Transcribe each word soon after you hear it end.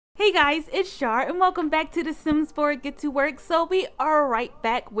Hey guys, it's Shar and welcome back to The Sims 4 Get to Work. So we are right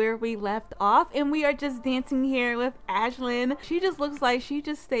back where we left off and we are just dancing here with Ashlyn. She just looks like she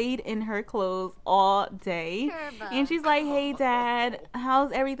just stayed in her clothes all day. And she's like, hey dad,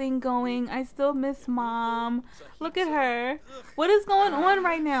 how's everything going? I still miss mom. Look at her. What is going on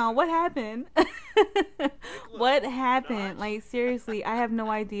right now? What happened? What happened? Like seriously, I have no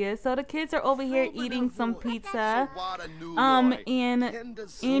idea. So the kids are over here eating some pizza. And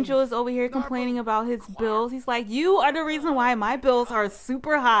Angel is over here complaining about his bills. He's like, you are the reason why my bills are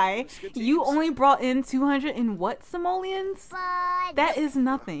super high. You only brought in 200 and what simoleons? That is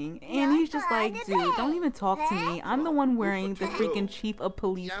nothing. And he's just like, dude, don't even talk to me. I'm the one wearing the freaking chief of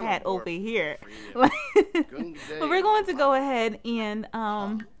police hat over here. But we're going to go ahead and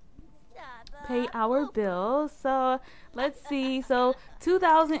pay our bills. So let's see. So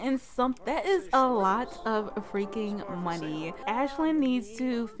 2,000 and something. That is a lot of freaking money. Ashlyn needs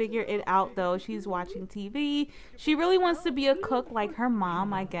to figure it out though. She's watching TV. She really wants to be a cook like her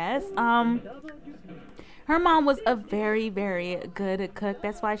mom, I guess. Her mom was a very, very good cook.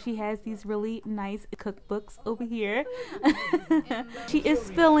 That's why she has these really nice cookbooks over here. She is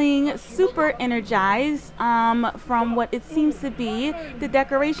feeling super energized from what it seems to be the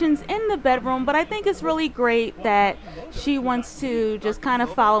decorations in the bedroom. But I think it's really great that she wants to just kind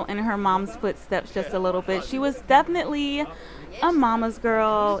of follow in her mom's footsteps just a little bit. She was definitely a mama's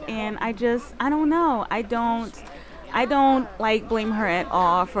girl. And I don't know. I don't like blame her at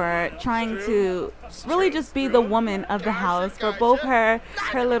all for trying to really just be the woman of the house for both her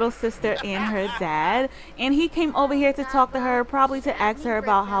little sister and her dad. And he came over here to talk to her, probably to ask her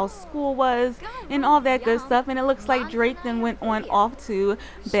about how school was and all that good stuff. And it looks like Drake then went on off to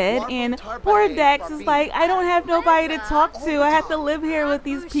bed, and poor Dax is like, I don't have nobody to talk to. I have to live here with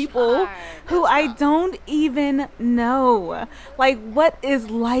these people who I don't even know. Like, what is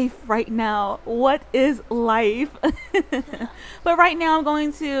life right now? What is life? But right now I'm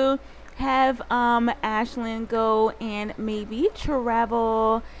going to have Ashlyn go and maybe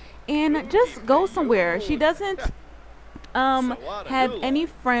travel and just go somewhere. She doesn't have any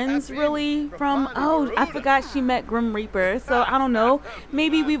friends really from, oh, I forgot she met Grim Reaper, so I don't know,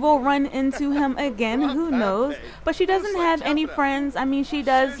 maybe we will run into him again, who knows. But she doesn't have any friends. I mean, she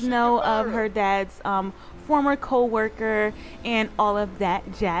does know of her dad's former co-worker and all of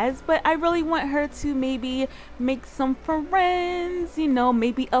that jazz, but I really want her to maybe make some friends, you know,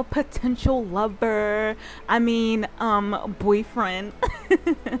 maybe a potential lover, I mean boyfriend.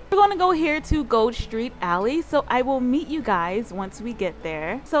 We're gonna go here to Gold Street Alley, so I will meet you guys once we get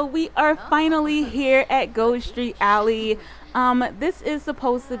there. So we are finally here at Gold Street Alley. This is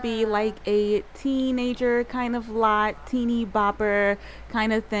supposed to be like a teenager kind of lot, teeny bopper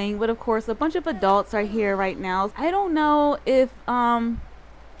kind of thing, but of course a bunch of adults are here right now. I don't know if I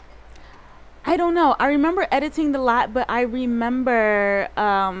don't know. I remember editing the lot, but I remember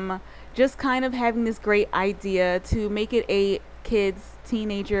just kind of having this great idea to make it a kids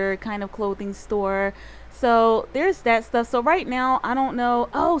teenager kind of clothing store. So there's that stuff. So right now I don't know.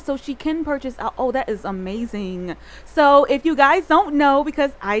 Oh, so she can purchase out. Oh, that is amazing. So if you guys don't know,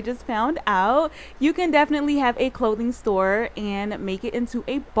 because I just found out, you can definitely have a clothing store and make it into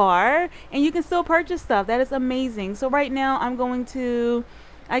a bar and you can still purchase stuff. That is amazing. So right now I'm going to,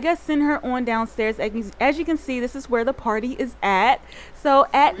 I guess, send her on downstairs. As you can see, this is where the party is at. So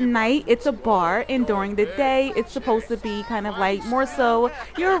at night it's a bar, and during the day it's supposed to be kind of like more so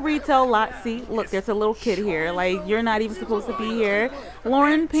your retail lot. See, look, there's a little kid here. Like, you're not even supposed to be here.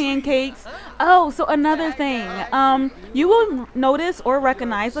 Lauren Pancakes. Oh, so another thing, you will notice or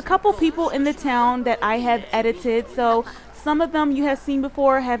recognize a couple people in the town that I have edited. So some of them you have seen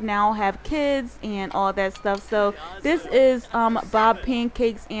before now have kids and all that stuff. So this is Bob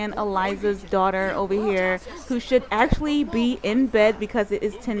Pancakes and Eliza's daughter over here, who should actually be in bed because it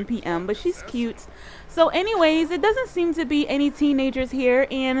is 10 p.m. but she's cute. So anyways, it doesn't seem to be any teenagers here,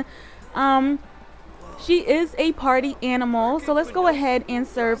 and she is a party animal. So let's go ahead and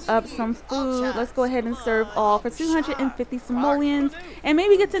serve up some food. Let's go ahead and serve all for 250 simoleons and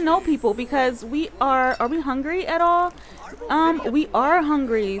maybe get to know people, because we are we hungry at all? We are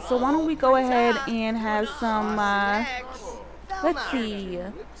hungry. So why don't we go ahead and have some let's see,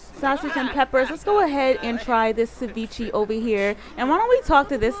 sausage and peppers. Let's go ahead and try this ceviche over here. And why don't we talk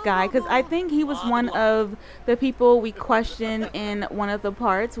to this guy, because I think he was one of the people we questioned in one of the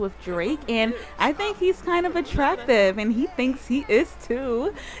parts with Drake, and I think he's kind of attractive, and he thinks he is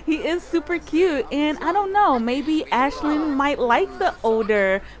too. He is super cute, and I don't know, maybe Ashlyn might like the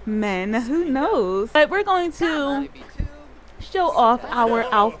older men, who knows. But we're going to show off our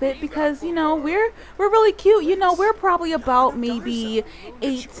outfit because you know we're really cute. You know, we're probably about maybe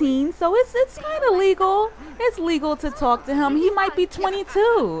 18, so it's kind of legal. It's legal to talk to him. He might be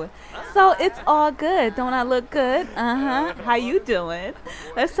 22, so it's all good. Don't I look good? How you doing?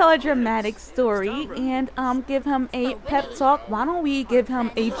 Let's tell a dramatic story and give him a pep talk. Why don't we give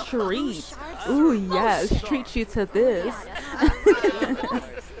him a treat? Ooh yes, treat you to this.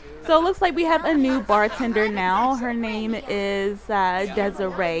 So it looks like we have a new bartender now. Her name is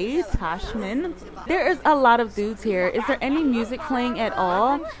Desiree Tashman. There is a lot of dudes here. Is there any music playing at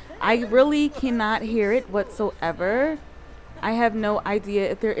all? I really cannot hear it whatsoever. I have no idea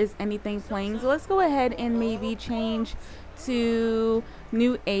if there is anything playing. So let's go ahead and maybe change to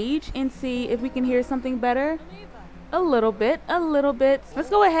New Age and see if we can hear something better. A little bit. Let's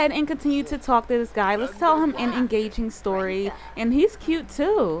go ahead and continue to talk to this guy. Let's tell him an engaging story. And he's cute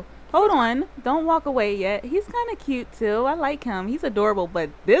too. Hold on. Don't walk away yet. He's kind of cute too. I like him. He's adorable. But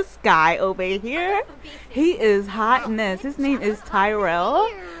this guy over here, he is hotness. His name is Tyrell.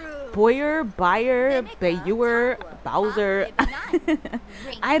 Boyer, Bayer, Bayer, Bowser.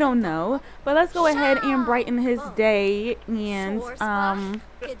 I don't know. But let's go ahead and brighten his day and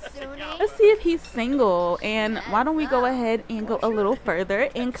let's see if he's single. And why don't we go ahead and go a little further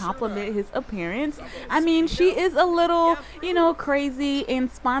and compliment his appearance. I mean, she is a little, you know, crazy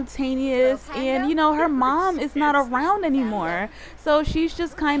and spontaneous, and you know, her mom is not around anymore, so she's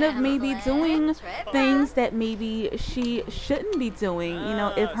just kind of maybe doing things that maybe she shouldn't be doing, you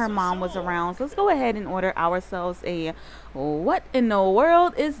know, if her mom was around. So let's go ahead and order ourselves a, what in the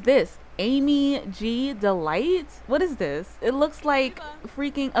world is this? Amy G Delight? What is this? It looks like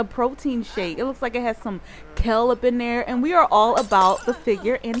freaking a protein shake. It looks like it has some kale up in there, and we are all about the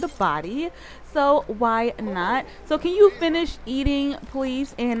figure and the body, so why not? So can you finish eating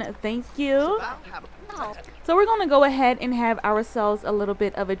please, and thank you. So we're gonna go ahead and have ourselves a little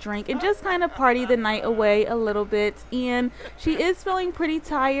bit of a drink and just kind of party the night away a little bit. And she is feeling pretty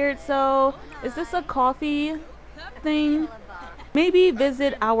tired, so is this a coffee thing? Maybe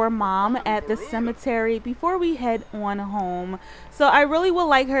visit our mom at the cemetery before we head on home. So I really would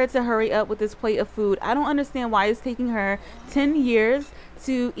like her to hurry up with this plate of food. I don't understand why it's taking her 10 years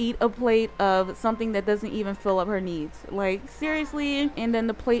to eat a plate of something that doesn't even fill up her needs. Like, seriously. And then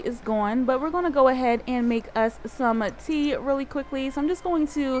the plate is gone. But we're going to go ahead and make us some tea really quickly. So I'm just going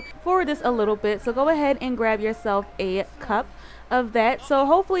to forward this a little bit. So go ahead and grab yourself a cup of that. So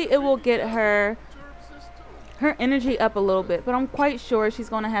hopefully it will get her energy up a little bit, but I'm quite sure she's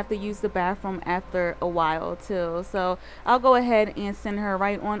going to have to use the bathroom after a while too. So I'll go ahead and send her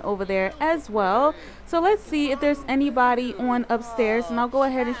right on over there as well. So let's see if there's anybody on upstairs, and I'll go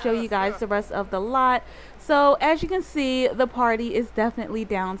ahead and show you guys the rest of the lot. So as you can see, the party is definitely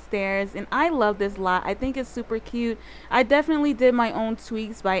downstairs, and I love this lot. I think it's super cute. I definitely did my own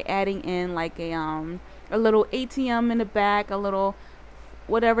tweaks by adding in like a little ATM in the back, a little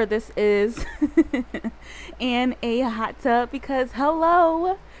whatever this is, and a hot tub, because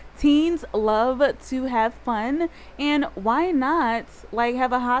hello, teens love to have fun, and why not like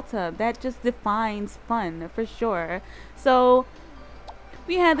have a hot tub? That just defines fun for sure. So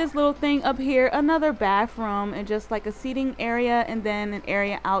we had this little thing up here, another bathroom, and just like a seating area, and then an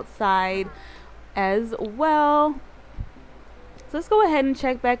area outside as well. So let's go ahead and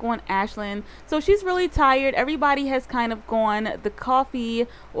check back on Ashlyn. So she's really tired. Everybody has kind of gone. The coffee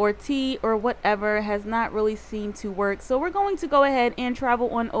or tea or whatever has not really seemed to work. So we're going to go ahead and travel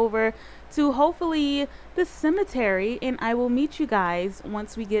on over to hopefully the cemetery, and I will meet you guys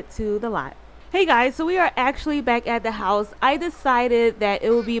once we get to the lot. Hey guys, so we are actually back at the house. I decided that it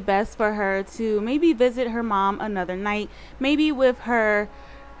would be best for her to maybe visit her mom another night, maybe with her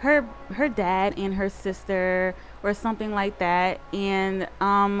dad and her sister or something like that. And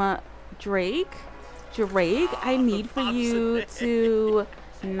Drake, I need for you to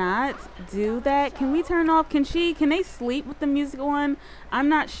not do that. Can we turn off, can they sleep with the music on? I'm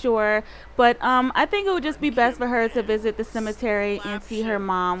not sure, but I think it would just be best for her to visit the cemetery and see her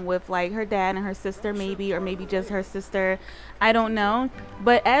mom with like her dad and her sister, maybe, or maybe just her sister. I don't know.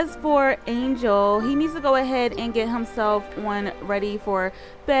 But as for Angel, he needs to go ahead and get himself on ready for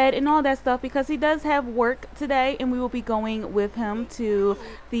bed and all that stuff, because he does have work today, and we will be going with him to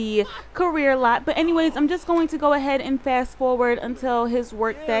the career lot. But anyways, I'm just going to go ahead and fast forward until his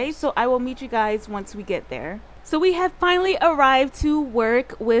work day, so I will meet you guys once we get there. So we have finally arrived to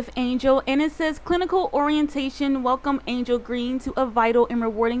work with Angel, and it says clinical orientation. Welcome Angel Green to a vital and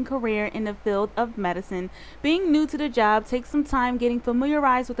rewarding career in the field of medicine. Being new to the job, take some time getting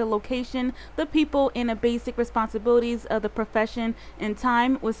familiarized with the location, the people, and the basic responsibilities of the profession, and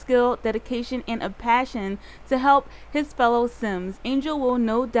time with skill, dedication, and a passion to help his fellow Sims. Angel will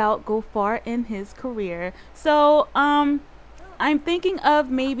no doubt go far in his career. So, I'm thinking of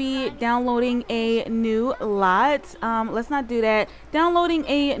maybe downloading a new lot. Let's not do that. Downloading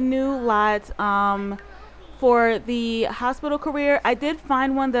a new lot for the hospital career. I did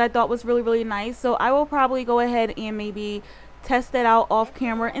find one that I thought was really nice, so I will probably go ahead and maybe test that out off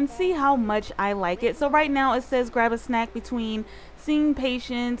camera and see how much I like it. So right now it says grab a snack between seeing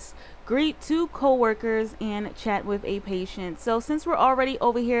patients, greet 2 co-workers, and chat with a patient. So since we're already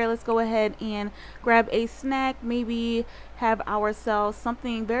over here, let's go ahead and grab a snack, maybe have ourselves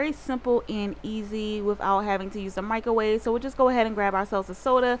something very simple and easy without having to use the microwave. So we'll just go ahead and grab ourselves a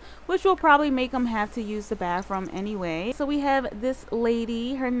soda, which will probably make them have to use the bathroom anyway. So we have this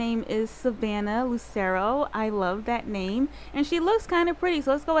lady, her name is Savannah Lucero. I love that name, and she looks kind of pretty.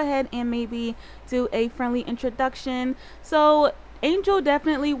 So let's go ahead and maybe do a friendly introduction. So Angel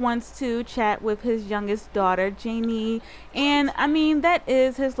definitely wants to chat with his youngest daughter, Jamie, and I mean, that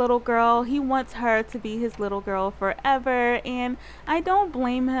is his little girl. He wants her to be his little girl forever, and I don't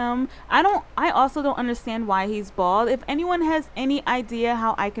blame him. I also don't understand why he's bald. If anyone has any idea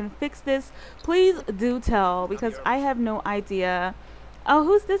how I can fix this, please do tell, because I have no idea. Oh,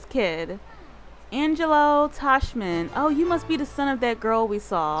 who's this kid? Angelo Toshman. Oh, you must be the son of that girl we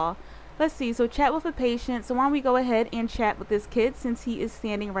saw. Let's see, so chat with a patient. So why don't we go ahead and chat with this kid since he is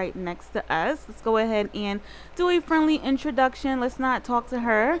standing right next to us. Let's go ahead and do a friendly introduction. Let's not talk to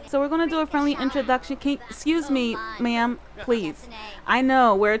her. So we're going to do a friendly introduction. Excuse me, ma'am, please. I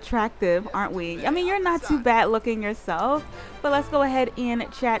know, we're attractive, aren't we? I mean, you're not too bad looking yourself. But let's go ahead and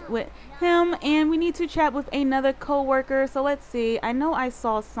chat with him. And we need to chat with another co-worker. So let's see. I know I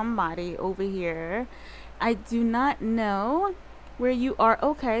saw somebody over here. I do not know where you are.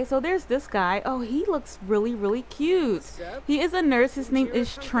 Okay, so there's this guy. Oh, he looks really cute. He is a nurse. His name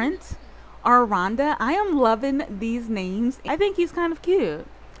is Trent Aranda. I am loving these names. I think he's kind of cute,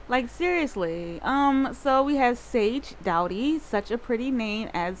 like seriously. So we have Sage Dowdy, such a pretty name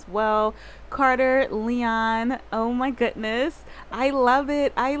as well. Carter Leon, oh my goodness, I love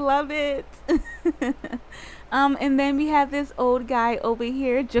it. And then we have this old guy over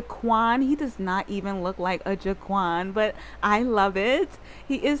here, Jaquan. He does not even look like a Jaquan, but I love it.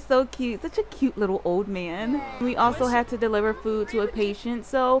 He is so cute, such a cute little old man. We also have to deliver food to a patient.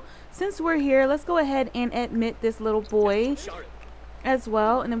 So since we're here, let's go ahead and admit this little boy as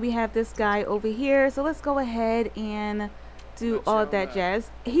well. And then we have this guy over here. So let's go ahead and do all that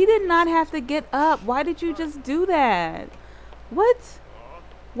jazz. He did not have to get up. Why did you just do that?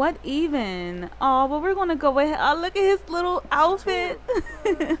 What even? Oh, but we're gonna go ahead. Oh, look at his little outfit.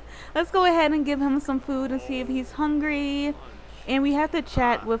 Let's go ahead and give him some food and see if he's hungry. And we have to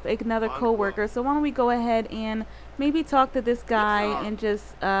chat with another co-worker. So why don't we go ahead and maybe talk to this guy and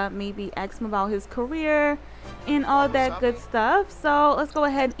just maybe ask him about his career and all that good stuff. So let's go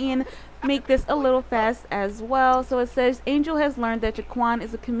ahead and make this a little fast as well. So it says Angel has learned that Jaquan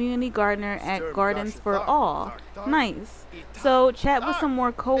is a community gardener at Gardens for All. Nice. So chat with some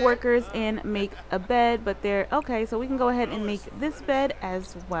more co-workers and make a bed, but they're okay. So we can go ahead and make this bed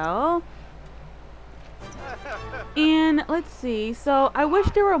as well. And let's see, so I wish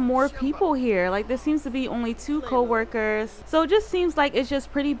there were more people here. Like, there seems to be only 2 co-workers, so it just seems like it's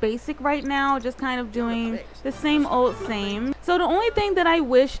just pretty basic right now, just kind of doing the same old same. So the only thing that I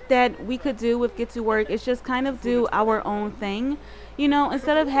wish that we could do with Get to Work is just kind of do our own thing, you know,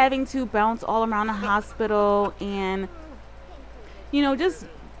 instead of having to bounce all around the hospital and, you know, just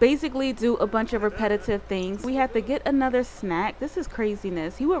basically do a bunch of repetitive things. We have to get another snack. This is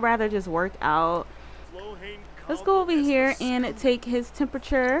craziness. He would rather just work out. Let's go over here and take his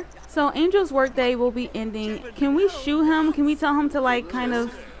temperature. So Angel's workday will be ending. Can we shoo him? Can we tell him to, like, kind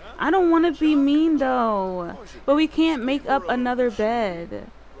of, I don't want to be mean though, but we can't make up another bed.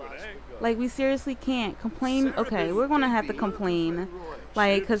 Like, we seriously can't. Complain? Okay, we're gonna have to complain,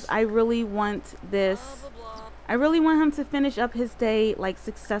 like, because I really want this. I really want him to finish up his day, like,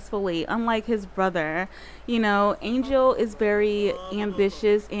 successfully, unlike his brother. You know, Angel is very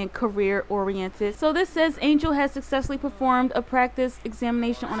ambitious and career oriented. So this says Angel has successfully performed a practice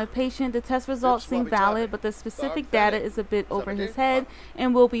examination on a patient. The test results seem valid, but the specific data is a bit over his head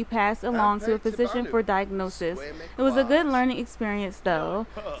and will be passed along to a physician for diagnosis. It was a good learning experience though.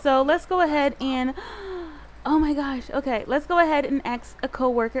 So let's go ahead and Oh my gosh. Okay, let's go ahead and ask a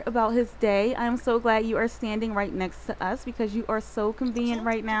coworker about his day. I'm so glad you are standing right next to us because you are so convenient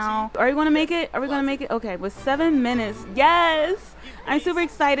right now. Are you going to make it? Are we going to make it? Okay, with 7 minutes. Yes! I'm super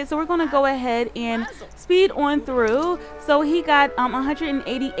excited. So we're going to go ahead and speed on through. So he got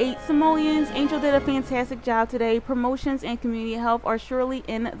 188 simoleons. Angel did a fantastic job today. Promotions and community help are surely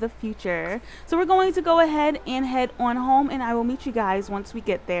in the future. So we're going to go ahead and head on home, and I will meet you guys once we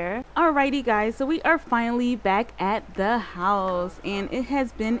get there. Alrighty guys, so we are finally back at the house, and it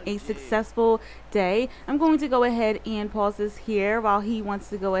has been a successful day. I'm going to go ahead and pause this here while he wants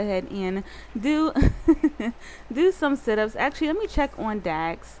to go ahead and do do some sit-ups. Actually, let me check on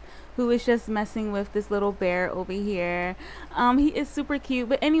Dax, who is just messing with this little bear over here. He is super cute,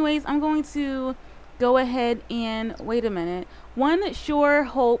 but anyways, I'm going to go ahead and wait a minute. One sure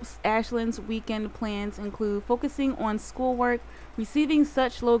hopes Ashlyn's weekend plans include focusing on schoolwork. Receiving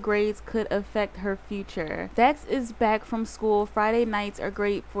such low grades could affect her future. Dax is back from school. Friday nights are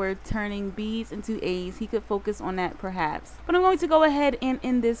great for turning B's into A's. He could focus on that perhaps. But I'm going to go ahead and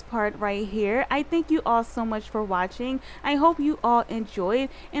end this part right here. I thank you all so much for watching. I hope you all enjoyed.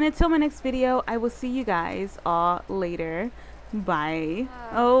 And until my next video, I will see you guys all later. Bye.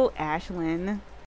 Oh, Ashlyn.